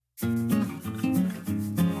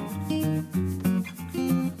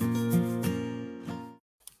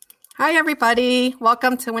Hi, everybody.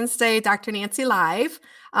 Welcome to Wednesday Dr. Nancy Live.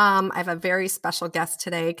 I have a very special guest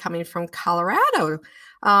today coming from Colorado,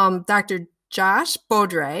 Dr. Josh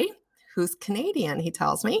Beaudry, who's Canadian, he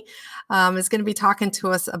tells me, is going to be talking to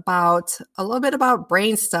us about a little bit about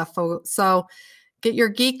brain stuff. So get your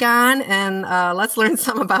geek on and let's learn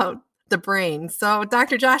some about the brain. So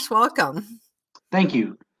Dr. Josh, welcome. Thank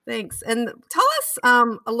you. Thanks. And tell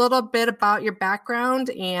us a little bit about your background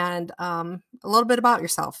and a little bit about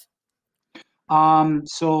yourself.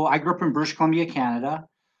 So I grew up in British Columbia, Canada.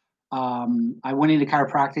 I went into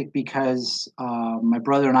chiropractic because my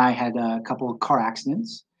brother and I had a couple of car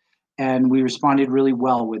accidents, and we responded really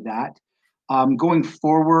well with that. Going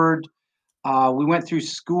forward, we went through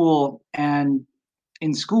school, and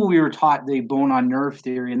in school we were taught the bone on nerve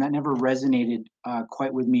theory, and that never resonated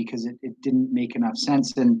quite with me because it didn't make enough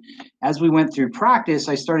sense. And as we went through practice,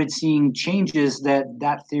 I started seeing changes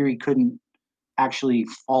that theory couldn't actually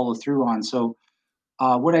follow through on. So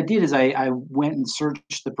what I did is I went and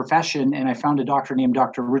searched the profession, and I found a doctor named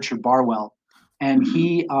Dr. Richard Barwell, and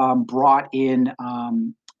he brought in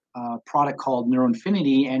a product called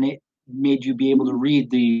NeuroInfinity, and it made you be able to read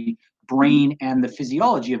the brain and the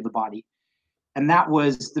physiology of the body. And that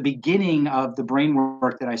was the beginning of the brain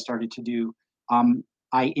work that I started to do.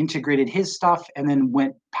 I integrated his stuff and then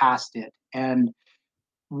went past it. And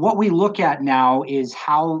what we look at now is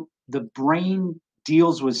how the brain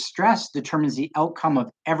deals with stress determines the outcome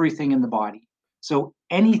of everything in the body. So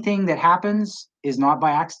anything that happens is not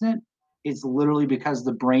by accident. It's literally because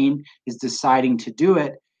the brain is deciding to do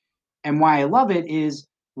it. And why I love it is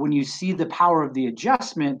when you see the power of the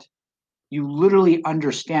adjustment, you literally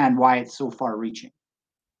understand why it's so far reaching.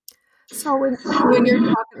 So when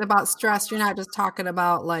you're talking about stress, you're not just talking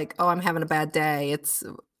about like, oh, I'm having a bad day. It's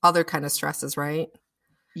other kind of stresses, right?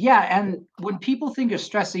 Yeah, and when people think of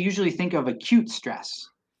stress, they usually think of acute stress.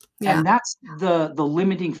 Yeah. And that's the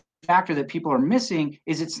limiting factor that people are missing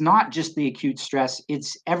is it's not just the acute stress,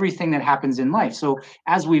 it's everything that happens in life. So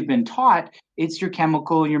as we've been taught, it's your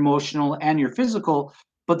chemical, your emotional, and your physical.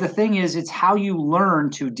 But the thing is, it's how you learn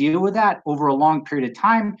to deal with that over a long period of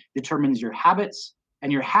time determines your habits, and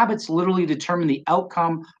your habits literally determine the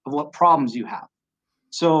outcome of what problems you have.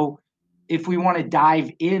 So if we want to dive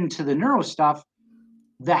into the neuro stuff,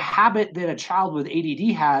 the habit that a child with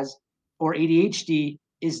ADD has or ADHD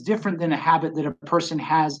is different than a habit that a person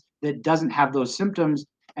has that doesn't have those symptoms.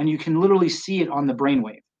 And you can literally see it on the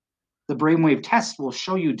brainwave. The brainwave test will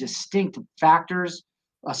show you distinct factors.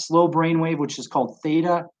 A slow brainwave, which is called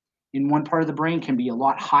theta, in one part of the brain can be a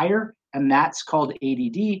lot higher, and that's called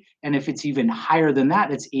ADD. And if it's even higher than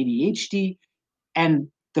that, it's ADHD. And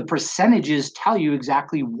the percentages tell you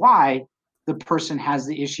exactly why the person has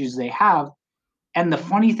the issues they have. And the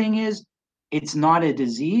funny thing is, it's not a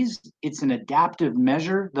disease, it's an adaptive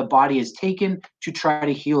measure the body has taken to try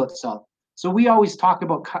to heal itself. So we always talk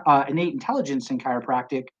about innate intelligence in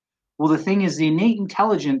chiropractic. Well, the thing is, the innate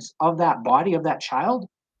intelligence of that body, of that child,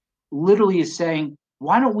 literally is saying,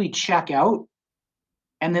 why don't we check out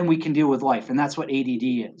and then we can deal with life? And that's what ADD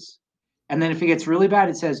is. And then if it gets really bad,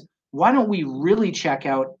 it says, why don't we really check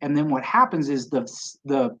out? And then what happens is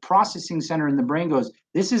the processing center in the brain goes,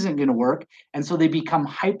 this isn't going to work. And so they become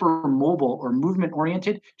hypermobile or movement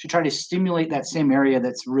oriented to try to stimulate that same area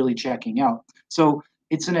that's really checking out. So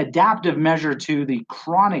it's an adaptive measure to the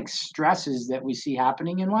chronic stresses that we see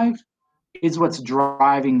happening in life is what's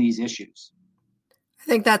driving these issues. I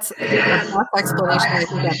think that's the best explanation I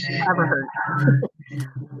think I've ever heard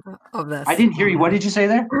of this. I didn't hear you. What did you say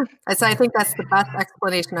there? I said I think that's the best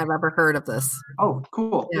explanation I've ever heard of this. Oh,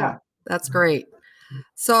 cool. Yeah. That's great.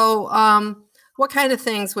 So what kind of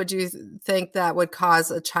things would you think that would cause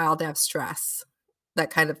a child to have stress, that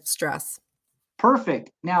kind of stress? Perfect.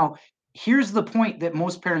 Now, here's the point that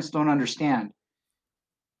most parents don't understand.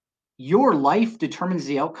 Your life determines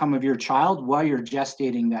the outcome of your child while you're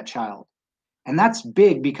gestating that child. And that's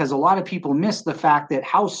big because a lot of people miss the fact that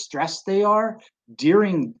how stressed they are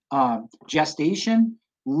during gestation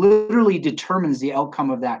literally determines the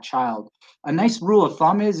outcome of that child. A nice rule of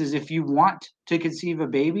thumb is if you want to conceive a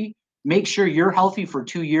baby, make sure you're healthy for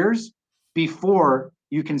 2 years before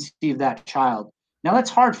you conceive that child. Now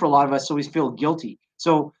that's hard for a lot of us, so we feel guilty.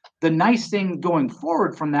 So the nice thing going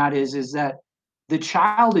forward from that is that the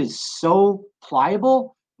child is so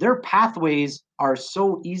pliable, their pathways are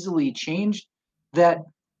so easily changed that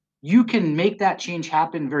you can make that change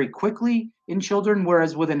happen very quickly in children,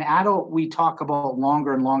 whereas with an adult, we talk about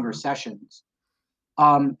longer and longer sessions.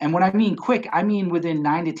 And when I mean quick, I mean within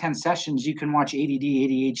 9 to 10 sessions, you can watch ADD,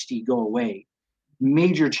 ADHD go away.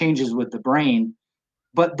 Major changes with the brain.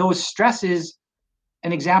 But those stresses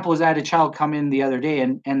an example is I had a child come in the other day,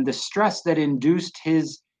 and the stress that induced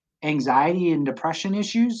his anxiety and depression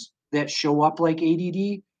issues that show up like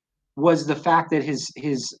ADD was the fact that his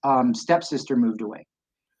stepsister moved away.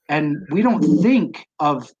 And we don't think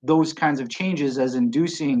of those kinds of changes as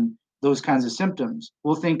inducing those kinds of symptoms.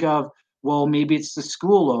 We'll think of, well, maybe it's the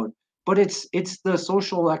school load, but it's the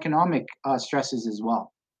social economic stresses as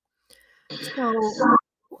well. So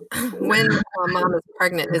when a mom is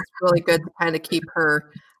pregnant, it's really good to kind of keep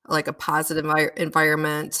her like a positive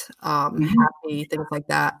environment, happy, things like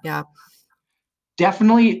that. Yeah.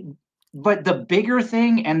 Definitely. But the bigger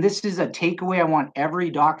thing, and this is a takeaway I want every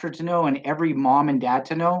doctor to know and every mom and dad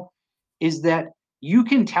to know, is that you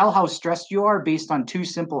can tell how stressed you are based on two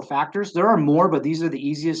simple factors. There are more, but these are the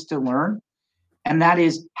easiest to learn. And that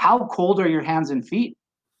is, how cold are your hands and feet?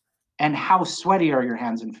 And how sweaty are your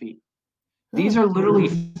hands and feet? These are literally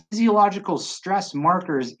physiological stress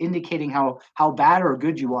markers indicating how bad or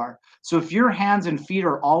good you are. So if your hands and feet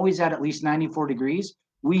are always at least 94 degrees,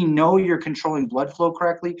 we know you're controlling blood flow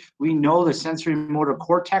correctly. We know the sensory motor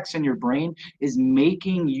cortex in your brain is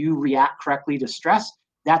making you react correctly to stress.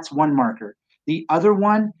 That's one marker. The other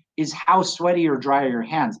one is how sweaty or dry are your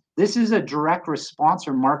hands. This is a direct response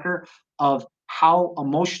or marker of how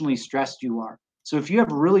emotionally stressed you are. So if you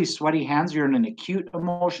have really sweaty hands, you're in an acute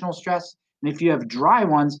emotional stress. And if you have dry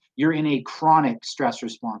ones, you're in a chronic stress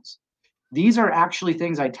response. These are actually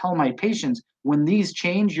things I tell my patients, when these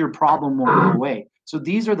change, your problem will go away. So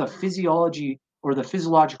these are the physiology or the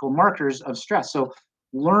physiological markers of stress. So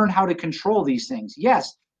learn how to control these things.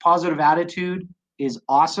 Yes, positive attitude is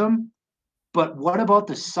awesome, but what about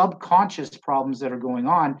the subconscious problems that are going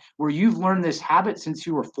on where you've learned this habit since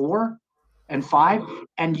you were 4 and 5,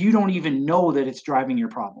 and you don't even know that it's driving your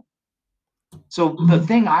problem? So the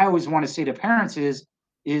thing I always want to say to parents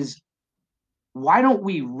is why don't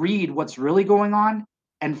we read what's really going on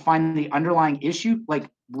and find the underlying issue? Like,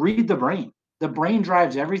 read the brain. The brain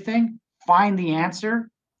drives everything. Find the answer.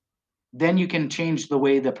 Then you can change the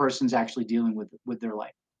way the person's actually dealing with their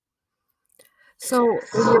life. So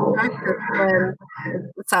in your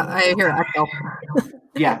practice, I hear echo.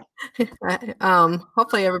 Yeah.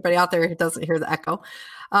 Hopefully everybody out there doesn't hear the echo.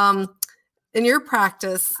 In your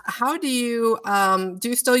practice, how do you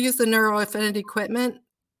still use the NeuroAffinity equipment?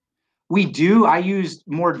 We do. I use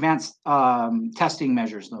more advanced testing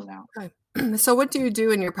measures though now. Okay. So what do you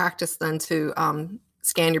do in your practice then to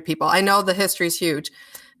scan your people? I know the history is huge.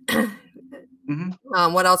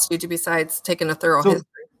 What else do you do besides taking a thorough history?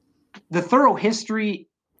 The thorough history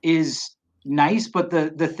is nice, but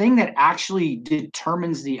the thing that actually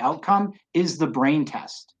determines the outcome is the brain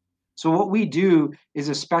test. So what we do is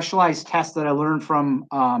a specialized test that I learned from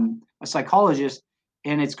a psychologist,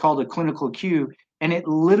 and it's called a clinical Q, and it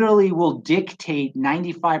literally will dictate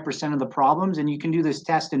 95% of the problems, and you can do this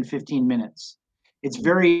test in 15 minutes. It's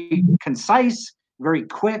very concise, very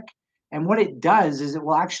quick, and what it does is it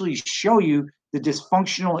will actually show you the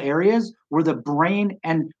dysfunctional areas where the brain,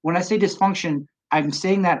 and when I say dysfunction, I'm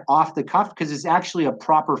saying that off the cuff because it's actually a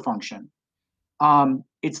proper function.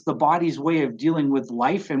 It's the body's way of dealing with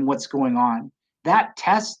life and what's going on. That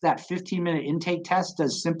test, that 15-minute intake test,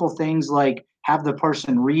 does simple things like have the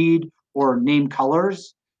person read or name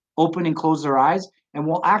colors, open and close their eyes, and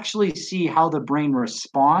we'll actually see how the brain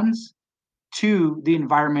responds to the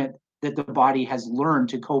environment that the body has learned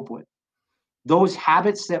to cope with. Those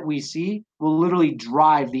habits that we see will literally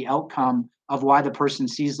drive the outcome of why the person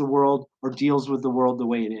sees the world or deals with the world the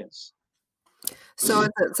way it is. So is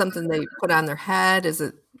it something they put on their head? Is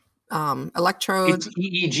it electrodes? It's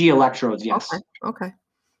EEG electrodes, yes. Okay.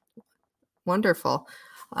 Wonderful.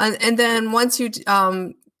 And then once you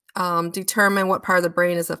determine what part of the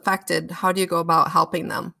brain is affected, how do you go about helping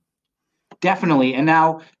them? Definitely. And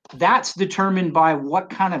now that's determined by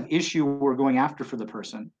what kind of issue we're going after for the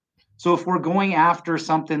person. So if we're going after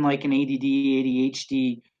something like an ADD,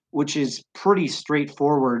 ADHD, which is pretty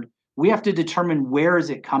straightforward, we have to determine where is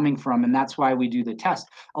it coming from, and that's why we do the test.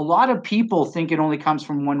 A lot of people think it only comes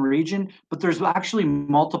from one region, but there's actually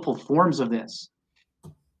multiple forms of this.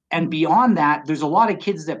 And beyond that, there's a lot of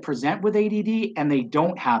kids that present with ADD and they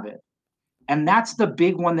don't have it. And that's the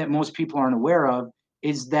big one that most people aren't aware of,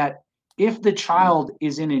 is that if the child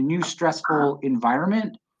is in a new stressful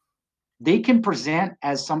environment, they can present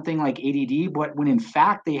as something like ADD, but when in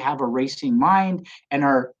fact they have a racing mind and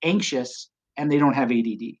are anxious and they don't have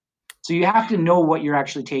ADD. So you have to know what you're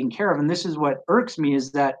actually taking care of. And this is what irks me,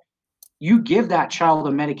 is that you give that child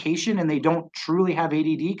a medication and they don't truly have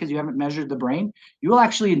ADD because you haven't measured the brain, you will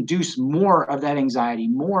actually induce more of that anxiety,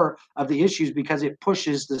 more of the issues, because it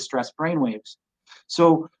pushes the stress brainwaves.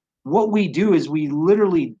 So What we do is we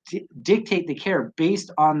literally dictate the care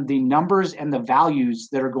based on the numbers and the values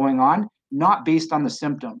that are going on, not based on the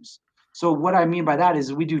symptoms. So what I mean by that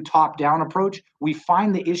is we do top-down approach. We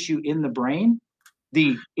find the issue in the brain,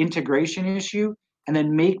 the integration issue, and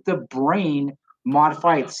then make the brain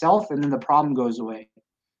modify itself, and then the problem goes away.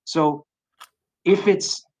 So if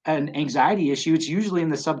it's an anxiety issue, it's usually in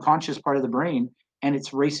the subconscious part of the brain, and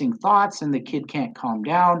it's racing thoughts, and the kid can't calm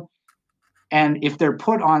down. And if they're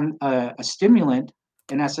put on a stimulant,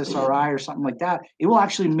 an SSRI or something like that, it will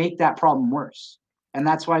actually make that problem worse. And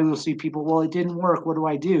that's why we'll see people, well, it didn't work. What do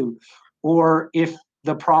I do? Or if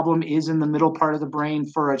the problem is in the middle part of the brain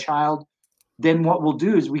for a child, then what we'll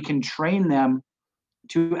do is we can train them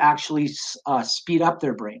to actually speed up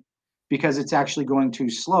their brain because it's actually going too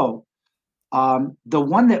slow. The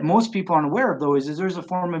one that most people aren't aware of, though, is there's a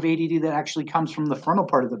form of ADD that actually comes from the frontal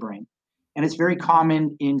part of the brain. And it's very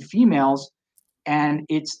common in females, and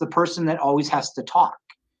it's the person that always has to talk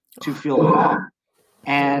to feel calm.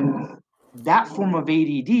 And that form of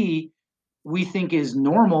ADD we think is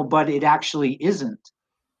normal, but it actually isn't.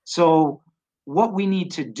 So what we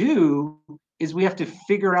need to do is we have to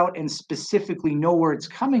figure out and specifically know where it's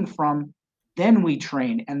coming from, then we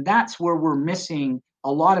train. And that's where we're missing,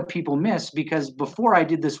 a lot of people miss, because before I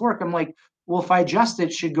did this work, I'm like, well, if I adjust it,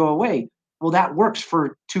 it should go away. Well, that works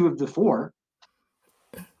for 2 of the 4.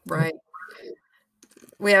 Right.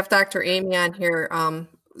 We have Dr. Amy on here.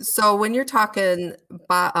 So when you're talking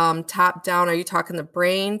top down, are you talking the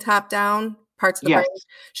brain top down parts of the Yes. brain?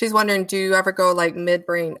 She's wondering, do you ever go like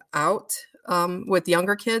midbrain out with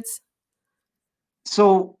younger kids?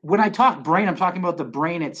 So when I talk brain, I'm talking about the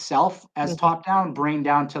brain itself as top down, brain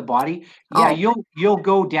down to body. Yeah, you'll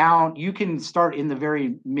go down. You can start in the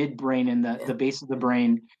very midbrain in the base of the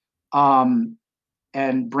brain,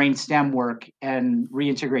 and brain stem work and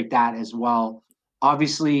reintegrate that as well.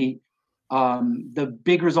 Obviously, the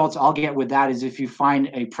big results I'll get with that is if you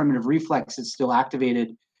find a primitive reflex that's still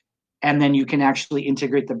activated, and then you can actually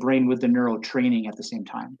integrate the brain with the neural training at the same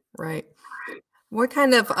time. Right. What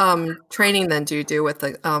kind of training then do you do with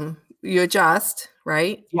the you adjust,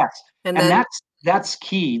 right? Yes. And then that's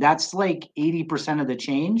key. That's like 80% of the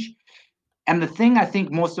change. And the thing I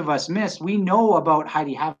think most of us miss, we know about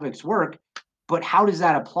Heidi Havoc's work, but how does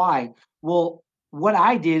that apply? Well, what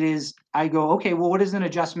I did is I go, okay, well, what does an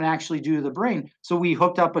adjustment actually do to the brain? So we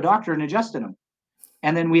hooked up a doctor and adjusted him.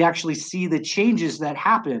 And then we actually see the changes that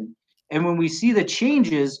happen. And when we see the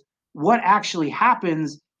changes, what actually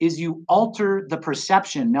happens is you alter the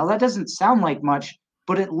perception. Now, that doesn't sound like much,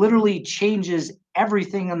 but it literally changes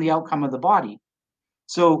everything on the outcome of the body.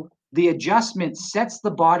 So the adjustment sets the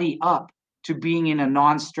body up to being in a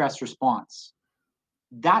non-stress response.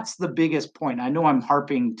 That's the biggest point. I know I'm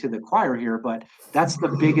harping to the choir here, but that's the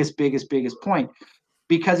biggest point.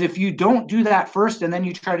 Because if you don't do that first and then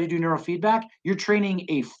you try to do neurofeedback, you're training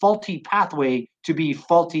a faulty pathway to be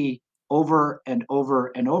faulty over and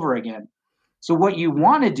over and over again. So what you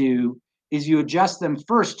want to do is you adjust them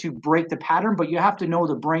first to break the pattern, but you have to know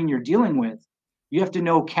the brain you're dealing with. You have to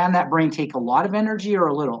know, can that brain take a lot of energy or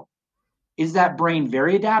a little? Is that brain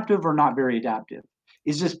very adaptive or not very adaptive?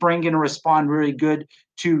 Is this brain going to respond really good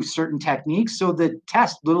to certain techniques? So the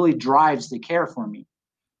test literally drives the care for me.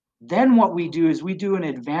 Then what we do is we do an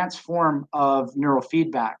advanced form of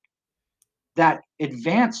neurofeedback. That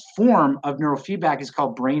advanced form of neurofeedback is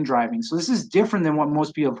called brain driving. So this is different than what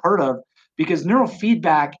most people have heard of, because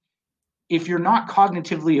neurofeedback, if you're not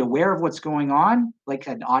cognitively aware of what's going on, like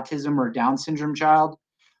an autism or Down syndrome child,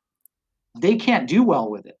 they can't do well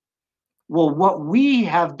with it. Well, what we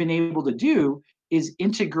have been able to do is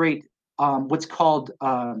integrate what's called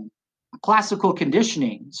classical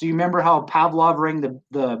conditioning. So you remember how Pavlov rang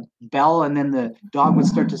the bell and then the dog would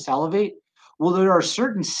start to salivate? Well, there are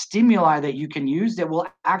certain stimuli that you can use that will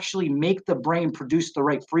actually make the brain produce the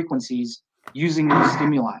right frequencies using those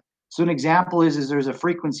stimuli. So an example is there's a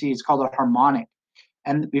frequency, it's called a harmonic.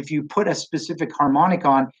 And if you put a specific harmonic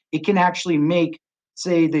on, it can actually make,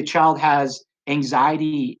 say the child has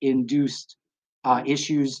anxiety-induced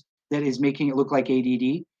issues that is making it look like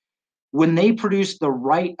ADD. When they produce the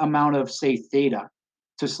right amount of, say, theta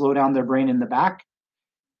to slow down their brain in the back,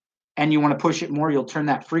 and you want to push it more, you'll turn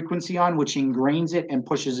that frequency on, which ingrains it and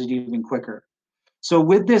pushes it even quicker. So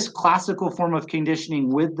with this classical form of conditioning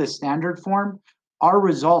with the standard form, our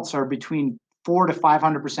results are between 400 to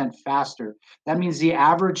 500% faster. That means the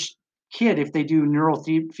average kid, if they do neural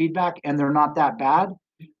feedback and they're not that bad,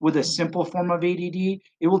 with a simple form of ADD,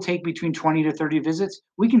 it will take between 20 to 30 visits.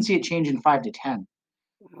 We can see it change in 5 to 10.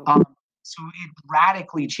 So it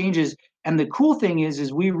radically changes. And the cool thing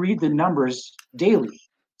is we read the numbers daily.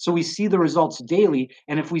 So we see the results daily.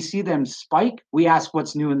 And if we see them spike, we ask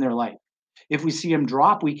what's new in their life. If we see them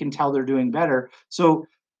drop, we can tell they're doing better. So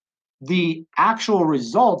the actual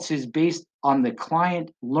results is based on the client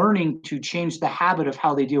learning to change the habit of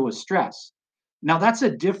how they deal with stress. Now, that's a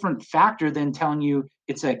different factor than telling you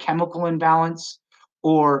it's a chemical imbalance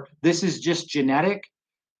or this is just genetic.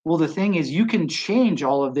 Well, the thing is, you can change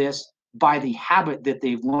all of this by the habit that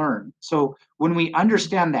they've learned. So when we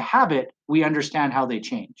understand the habit, we understand how they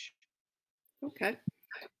change. Okay.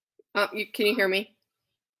 Can you hear me?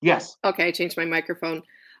 Yes. Okay, I changed my microphone.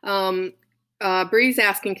 Bree's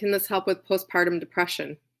asking, can this help with postpartum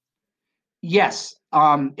depression? Yes.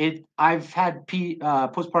 I've had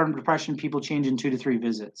postpartum depression people change in 2 to 3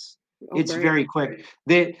 visits. It's great. Very quick.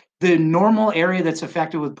 The normal area that's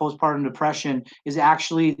affected with postpartum depression is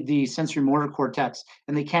actually the sensory motor cortex,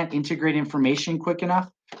 and they can't integrate information quick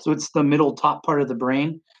enough. So it's the middle top part of the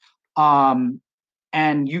brain.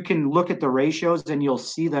 And you can look at the ratios and you'll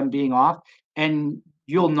see them being off, and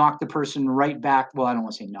you'll knock the person right back. Well, I don't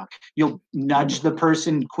want to say knock. You'll nudge the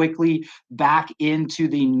person quickly back into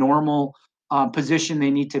the normal position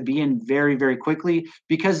they need to be in very, very quickly,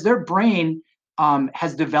 because their brain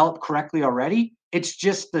has developed correctly already. It's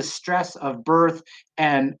just the stress of birth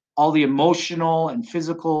and all the emotional and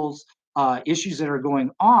physical issues that are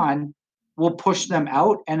going on will push them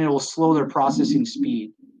out, and it will slow their processing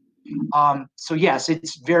speed. So yes,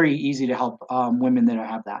 it's very easy to help women that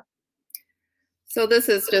have that. So this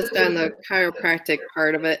is just on the chiropractic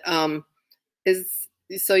part of it.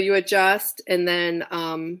 So you adjust, and then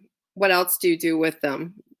what else do you do with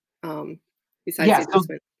them besides the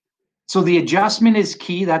adjustment? So the adjustment is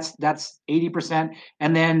key. That's 80%.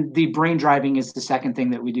 And then the brain driving is the second thing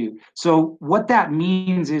that we do. So what that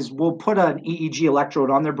means is we'll put an EEG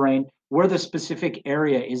electrode on their brain where the specific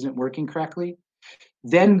area isn't working correctly.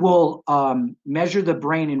 Then we'll measure the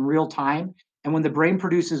brain in real time. And when the brain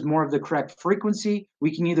produces more of the correct frequency,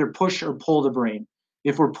 we can either push or pull the brain.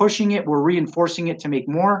 If we're pushing it, we're reinforcing it to make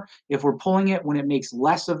more. If we're pulling it, when it makes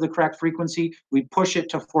less of the correct frequency, we push it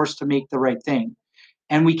to force to make the right thing.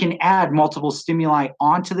 And we can add multiple stimuli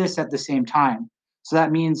onto this at the same time. So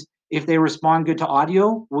that means if they respond good to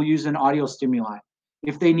audio, we'll use an audio stimuli.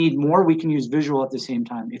 If they need more, we can use visual at the same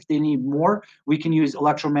time. If they need more, we can use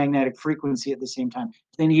electromagnetic frequency at the same time.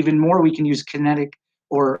 If they need even more, we can use kinetic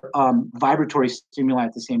or vibratory stimuli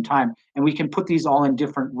at the same time. And we can put these all in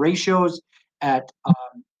different ratios at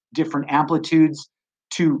different amplitudes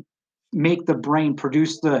to make the brain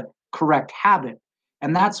produce the correct habit.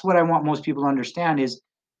 And that's what I want most people to understand is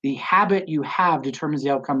the habit you have determines the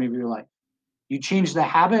outcome of your life. You change the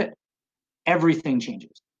habit, everything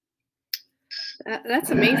changes. That's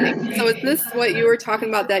amazing. So is this what you were talking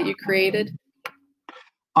about that you created?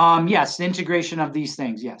 Yes, the integration of these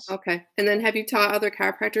things, yes. Okay. And then have you taught other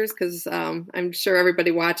chiropractors? Because I'm sure everybody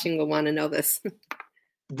watching will want to know this.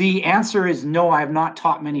 The answer is no, I have not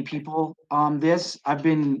taught many people this. I've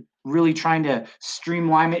been really trying to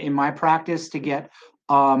streamline it in my practice to get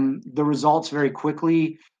the results very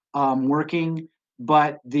quickly working.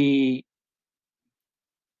 But the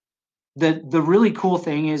really cool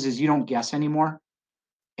thing is you don't guess anymore,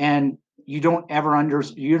 and you don't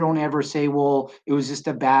ever say, well, it was just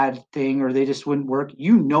a bad thing or they just wouldn't work.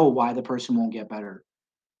 You know why the person won't get better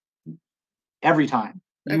every time.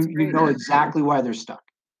 You know exactly why they're stuck.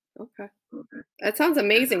 Okay. That sounds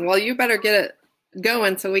amazing. Well, you better get it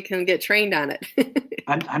going so we can get trained on it.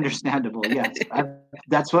 Understandable. Yes.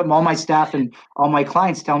 That's what all my staff and all my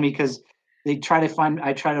clients tell me, because I try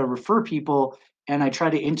to refer people and I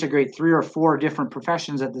try to integrate 3 or 4 different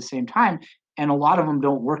professions at the same time. And a lot of them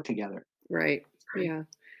don't work together. Right. Yeah.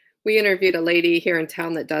 We interviewed a lady here in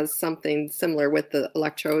town that does something similar with the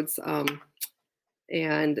electrodes.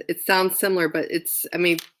 And it sounds similar, but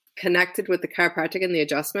connected with the chiropractic and the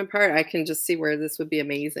adjustment part, I can just see where this would be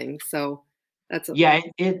amazing. So it's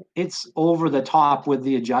over the top with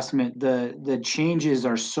the adjustment. The changes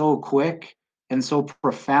are so quick and so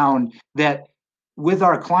profound that with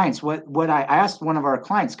our clients, what I asked one of our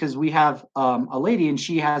clients, because we have a lady and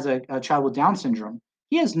she has a child with Down syndrome.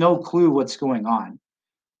 He has no clue what's going on.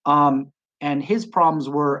 And his problems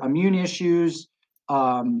were immune issues,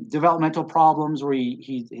 developmental problems where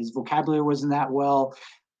his vocabulary wasn't that well.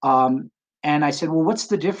 And I said, well, what's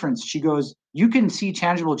the difference? She goes, you can see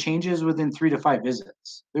tangible changes within 3 to 5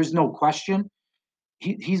 visits. There's no question.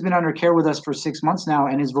 He's been under care with us for 6 months now,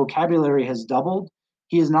 and his vocabulary has doubled.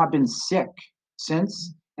 He has not been sick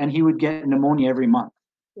since, and he would get pneumonia every month.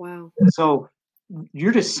 Wow. So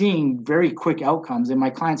you're just seeing very quick outcomes. And my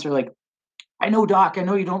clients are like, I know, doc, I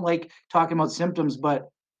know you don't like talking about symptoms, but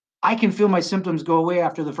I can feel my symptoms go away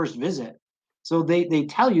after the first visit. So they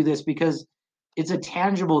tell you this because it's a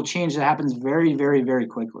tangible change that happens very, very, very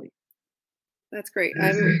quickly. That's great.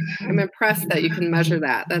 I'm impressed that you can measure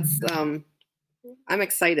that. That's I'm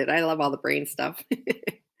excited. I love all the brain stuff.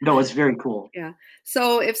 No, it's very cool. Yeah.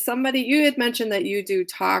 So if somebody, you had mentioned that you do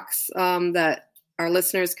talks, that our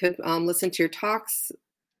listeners could listen to your talks.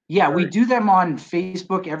 Yeah, we do them on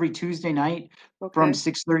Facebook every Tuesday night from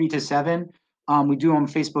Okay. 6:30 to 7. We do them on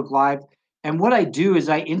Facebook Live. And what I do is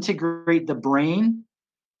I integrate the brain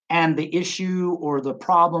and the issue or the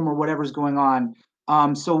problem or whatever's going on.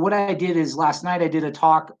 So what I did is last night I did a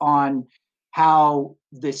talk on how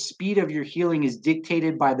the speed of your healing is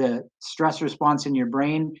dictated by the stress response in your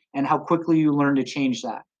brain and how quickly you learn to change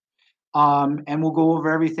that. And we'll go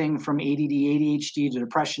over everything from ADD, ADHD to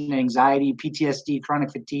depression, anxiety, PTSD,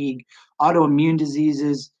 chronic fatigue, autoimmune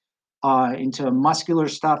diseases, into muscular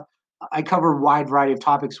stuff. I cover a wide variety of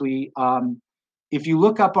topics. If you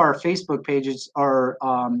look up our Facebook page, it's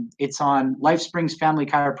on Life Springs Family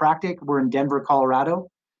Chiropractic. We're in Denver,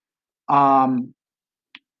 Colorado.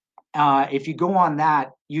 If you go on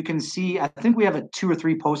that, you can see, I think we have 2 or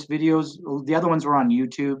 3 post videos. The other ones were on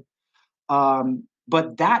YouTube.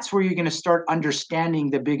 But that's where you're going to start understanding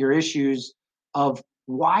the bigger issues of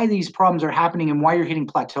why these problems are happening and why you're hitting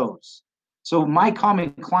plateaus. So my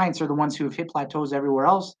common clients are the ones who have hit plateaus everywhere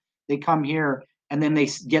else. They come here and then they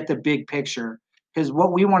get the big picture. Because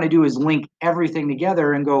what we want to do is link everything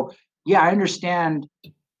together and go, yeah, I understand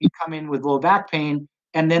you come in with low back pain,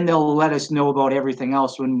 and then they'll let us know about everything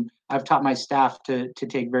else. When I've taught my staff to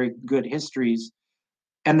take very good histories,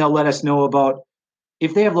 and they'll let us know about,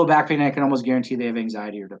 if they have low back pain, I can almost guarantee they have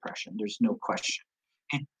anxiety or depression. There's no question.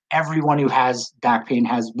 And everyone who has back pain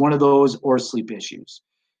has one of those or sleep issues.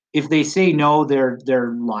 If they say no, they're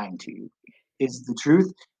lying to you, is the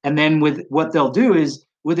truth. And then with what they'll do is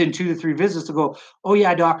within 2 to 3 visits to go, oh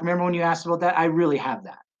yeah, doc, remember when you asked about that? I really have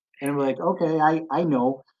that. And we're like, okay, I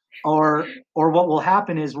know. Or what will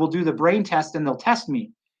happen is we'll do the brain test and they'll test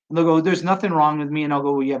me. And they'll go, there's nothing wrong with me. And I'll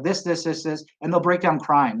go, well, you have this, this, this, this. And they'll break down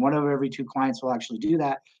crying. One of every 2 clients will actually do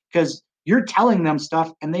that because you're telling them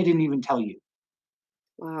stuff and they didn't even tell you.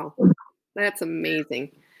 Wow. That's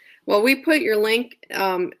amazing. Well, we put your link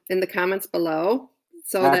in the comments below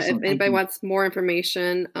so that if anybody wants more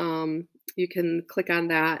information, you can click on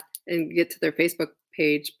that and get to their Facebook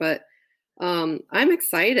page. But I'm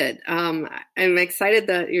excited. I'm excited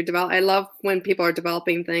that you're I love when people are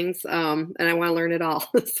developing things, and I want to learn it all.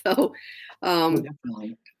 So,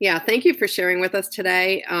 Definitely. yeah, thank you for sharing with us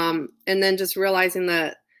today. And then just realizing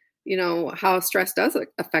that, how stress does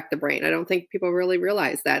affect the brain. I don't think people really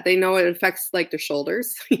realize that. They know it affects like their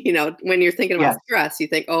shoulders. When you're thinking about stress, you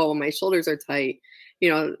think, oh, my shoulders are tight.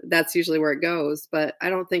 That's usually where it goes. But I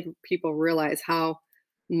don't think people realize how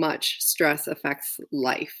much stress affects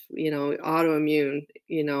life, autoimmune,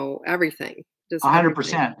 everything. Just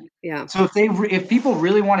 100%. Yeah. So if people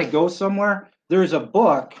really want to go somewhere, there's a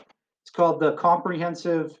book. It's called the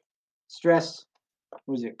Comprehensive Stress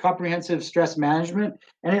Management.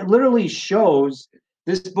 And it literally shows,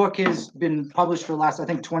 this book has been published for the last, I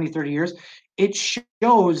think, 20, 30 years. It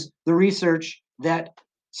shows the research that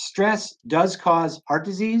stress does cause heart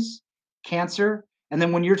disease, cancer. And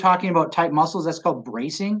then when you're talking about tight muscles, that's called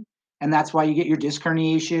bracing. And that's why you get your disc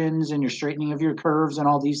herniations and your straightening of your curves and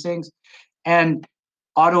all these things. And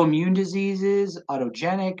autoimmune diseases,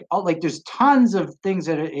 autogenic, there's tons of things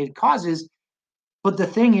that it causes. But the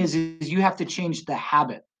thing is you have to change the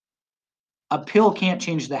habit. A pill can't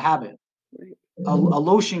change the habit. A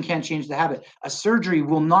lotion can't change the habit. A surgery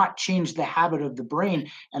will not change the habit of the brain.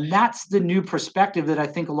 And that's the new perspective that I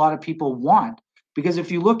think a lot of people want. Because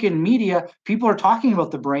if you look in media, people are talking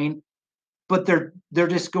about the brain, but they're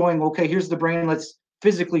just going, okay, here's the brain, let's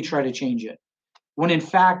physically try to change it. When in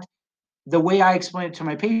fact, the way I explain it to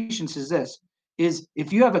my patients is this, is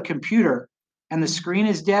if you have a computer and the screen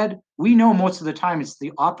is dead, we know most of the time it's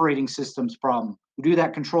the operating system's problem. We do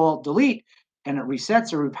that Control-Delete and it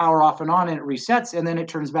resets, or we power off and on and it resets and then it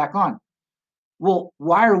turns back on. Well,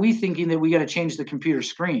 why are we thinking that we got to change the computer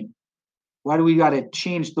screen? Why do we got to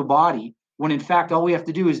change the body when in fact all we have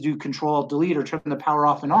to do is do Control-Delete or turn the power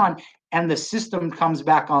off and on and the system comes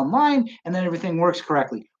back online and then everything works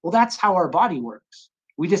correctly? Well, that's how our body works.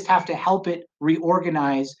 We just have to help it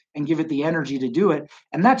reorganize and give it the energy to do it.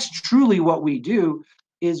 And that's truly what we do,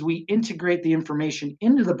 is we integrate the information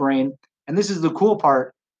into the brain. And this is the cool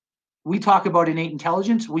part. We talk about innate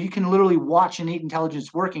intelligence. Well, you can literally watch innate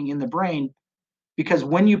intelligence working in the brain, because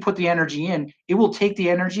when you put the energy in, it will take the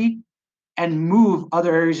energy and move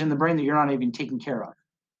other areas in the brain that you're not even taking care of.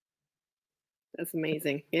 That's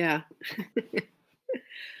amazing. Yeah.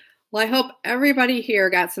 Well, I hope everybody here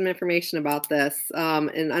got some information about this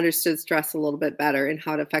and understood stress a little bit better and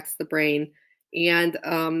how it affects the brain. And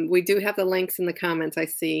we do have the links in the comments, I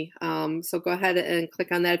see. So go ahead and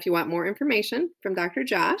click on that if you want more information from Dr.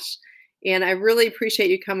 Josh. And I really appreciate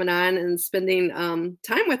you coming on and spending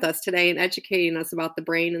time with us today and educating us about the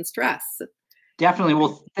brain and stress. Definitely.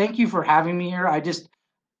 Well, thank you for having me here.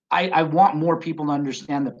 I want more people to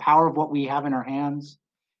understand the power of what we have in our hands,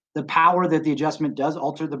 the power that the adjustment does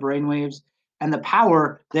alter the brain waves, and the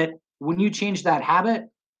power that when you change that habit,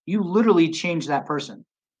 you literally change that person.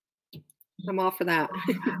 I'm all for that.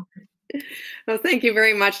 Well, thank you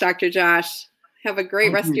very much, Dr. Josh. Have a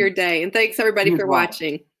great rest of your day. And thanks everybody for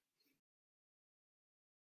watching.